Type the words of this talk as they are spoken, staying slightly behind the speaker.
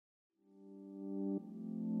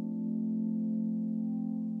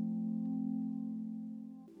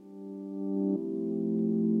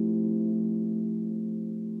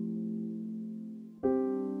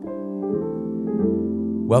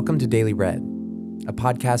Welcome to Daily Read, a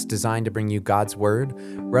podcast designed to bring you God's Word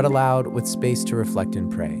read aloud with space to reflect and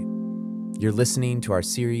pray. You're listening to our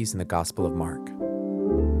series in the Gospel of Mark.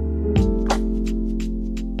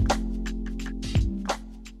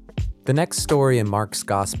 The next story in Mark's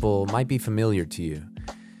Gospel might be familiar to you.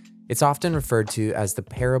 It's often referred to as the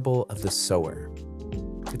parable of the sower.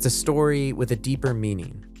 It's a story with a deeper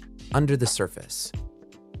meaning, under the surface.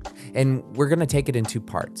 And we're going to take it in two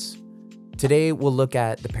parts. Today, we'll look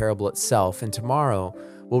at the parable itself, and tomorrow,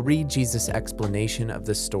 we'll read Jesus' explanation of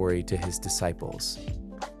the story to his disciples.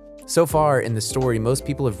 So far in the story, most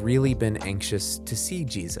people have really been anxious to see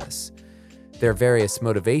Jesus. There are various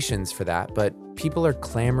motivations for that, but people are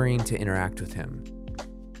clamoring to interact with him.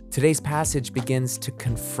 Today's passage begins to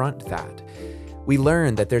confront that. We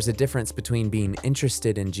learn that there's a difference between being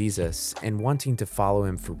interested in Jesus and wanting to follow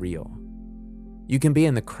him for real. You can be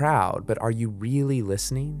in the crowd, but are you really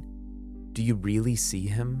listening? Do you really see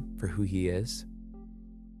him for who he is?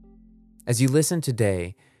 As you listen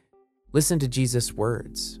today, listen to Jesus'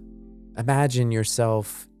 words. Imagine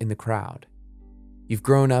yourself in the crowd. You've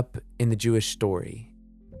grown up in the Jewish story,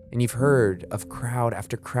 and you've heard of crowd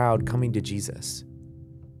after crowd coming to Jesus.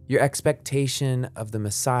 Your expectation of the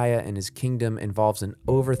Messiah and his kingdom involves an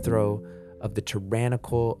overthrow of the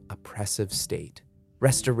tyrannical, oppressive state,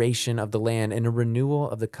 restoration of the land, and a renewal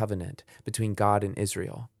of the covenant between God and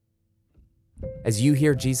Israel. As you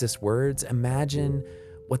hear Jesus' words, imagine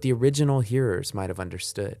what the original hearers might have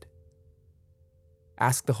understood.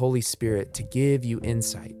 Ask the Holy Spirit to give you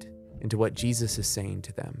insight into what Jesus is saying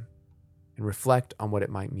to them, and reflect on what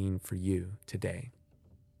it might mean for you today.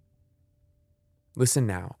 Listen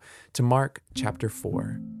now to Mark chapter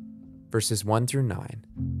 4, verses 1 through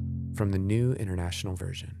 9, from the New International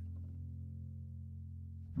Version.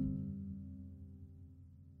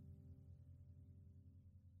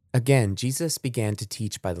 Again, Jesus began to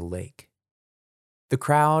teach by the lake. The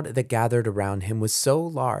crowd that gathered around him was so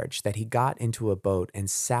large that he got into a boat and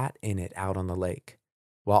sat in it out on the lake,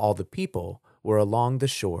 while all the people were along the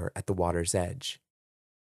shore at the water's edge.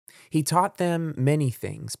 He taught them many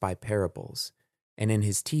things by parables, and in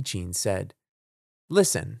his teaching said,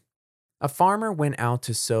 "Listen, a farmer went out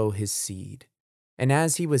to sow his seed, and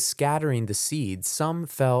as he was scattering the seed, some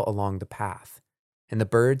fell along the path, and the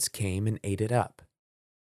birds came and ate it up.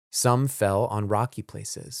 Some fell on rocky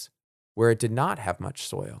places, where it did not have much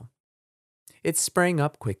soil. It sprang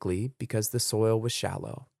up quickly because the soil was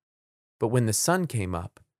shallow. But when the sun came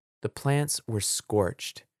up, the plants were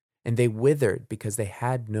scorched, and they withered because they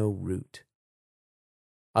had no root.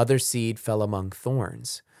 Other seed fell among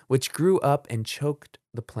thorns, which grew up and choked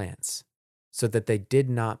the plants, so that they did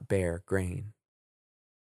not bear grain.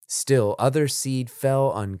 Still, other seed fell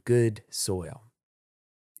on good soil.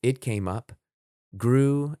 It came up,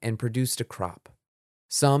 grew, and produced a crop,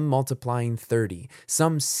 some multiplying 30,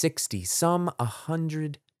 some 60, some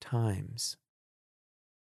 100 times.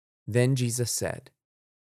 Then Jesus said,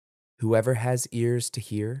 'Whoever has ears to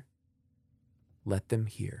hear, let them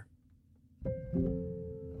hear.'"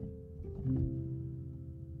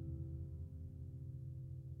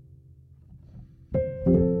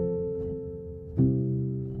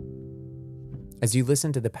 As you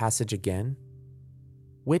listen to the passage again,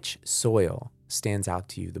 which soil stands out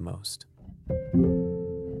to you the most?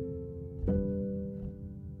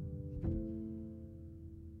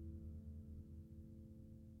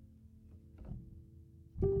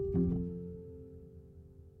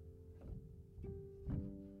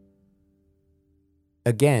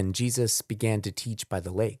 Again, Jesus began to teach by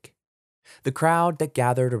the lake. The crowd that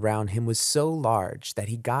gathered around him was so large that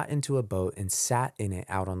he got into a boat and sat in it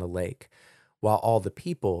out on the lake, while all the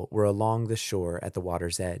people were along the shore at the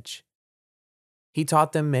water's edge. He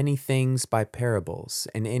taught them many things by parables,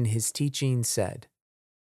 and in his teaching said,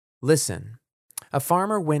 "Listen, a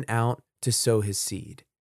farmer went out to sow his seed.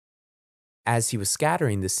 As he was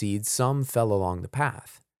scattering the seed, some fell along the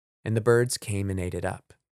path, and the birds came and ate it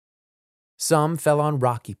up. Some fell on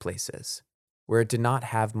rocky places, where it did not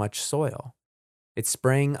have much soil. It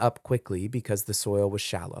sprang up quickly because the soil was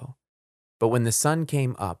shallow. But when the sun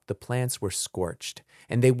came up, the plants were scorched,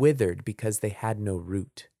 and they withered because they had no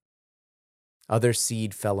root. Other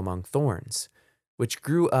seed fell among thorns, which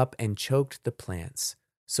grew up and choked the plants,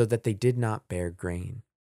 so that they did not bear grain.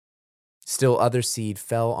 Still other seed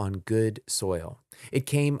fell on good soil. It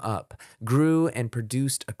came up, grew, and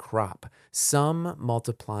produced a crop, some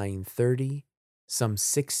multiplying 30, some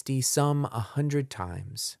 60, some 100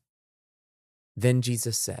 times. Then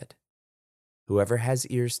Jesus said, 'Whoever has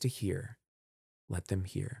ears to hear, let them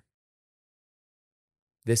hear.'"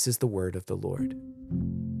 This is the word of the Lord.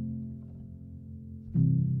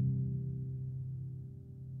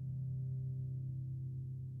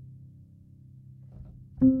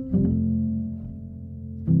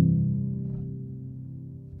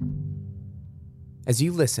 As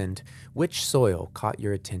you listened, which soil caught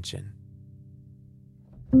your attention?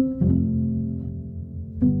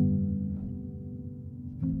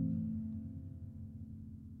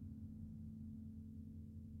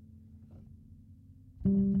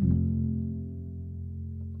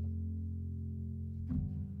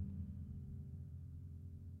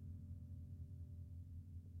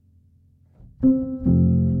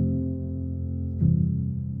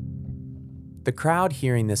 The crowd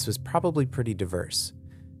hearing this was probably pretty diverse.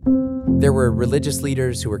 There were religious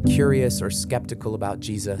leaders who were curious or skeptical about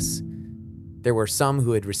Jesus. There were some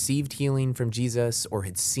who had received healing from Jesus or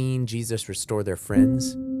had seen Jesus restore their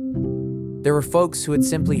friends. There were folks who had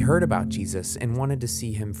simply heard about Jesus and wanted to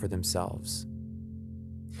see him for themselves.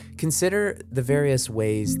 Consider the various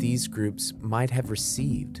ways these groups might have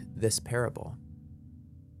received this parable.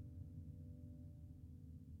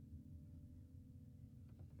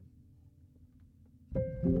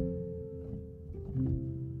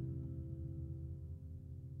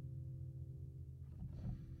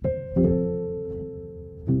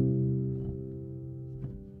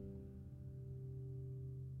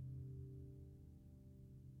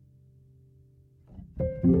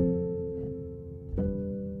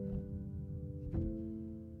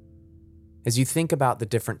 As you think about the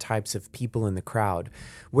different types of people in the crowd,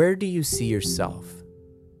 where do you see yourself?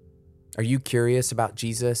 Are you curious about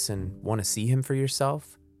Jesus and want to see him for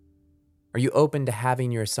yourself? Are you open to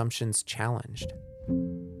having your assumptions challenged?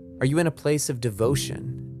 Are you in a place of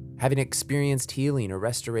devotion, having experienced healing or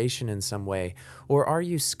restoration in some way, or are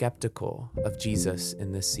you skeptical of Jesus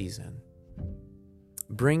in this season?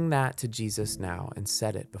 Bring that to Jesus now and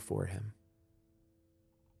set it before him.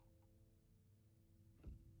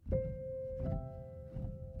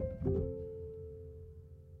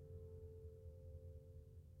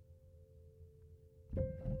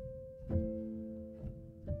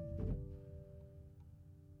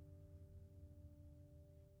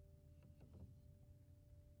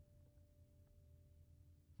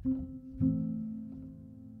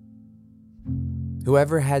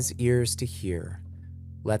 Whoever has ears to hear,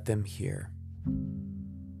 let them hear.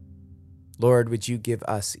 Lord, would you give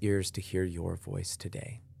us ears to hear your voice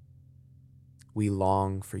today? We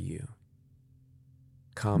long for you.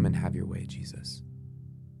 Come and have your way, Jesus.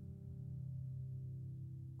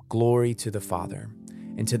 Glory to the Father,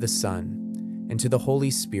 and to the Son, and to the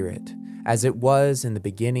Holy Spirit, as it was in the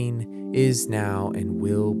beginning, is now, and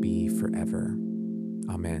will be forever.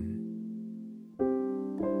 Amen.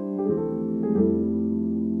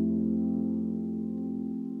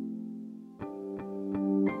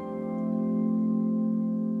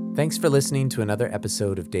 Thanks for listening to another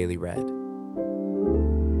episode of Daily Read.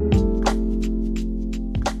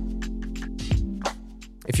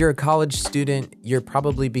 If you're a college student, you're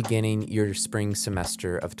probably beginning your spring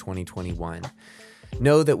semester of 2021.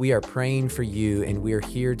 Know that we are praying for you and we are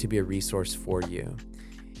here to be a resource for you.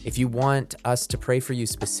 If you want us to pray for you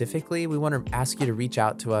specifically, we want to ask you to reach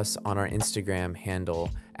out to us on our Instagram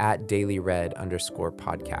handle at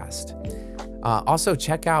dailyread_podcast. Also,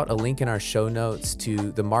 check out a link in our show notes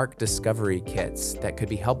to the Mark Discovery Kits that could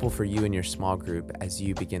be helpful for you and your small group as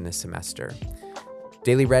you begin this semester.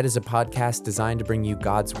 Daily Read is a podcast designed to bring you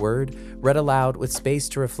God's Word, read aloud with space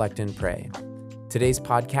to reflect and pray. Today's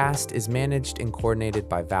podcast is managed and coordinated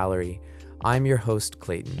by Valerie. I'm your host,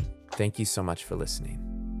 Clayton. Thank you so much for listening.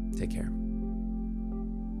 Take care.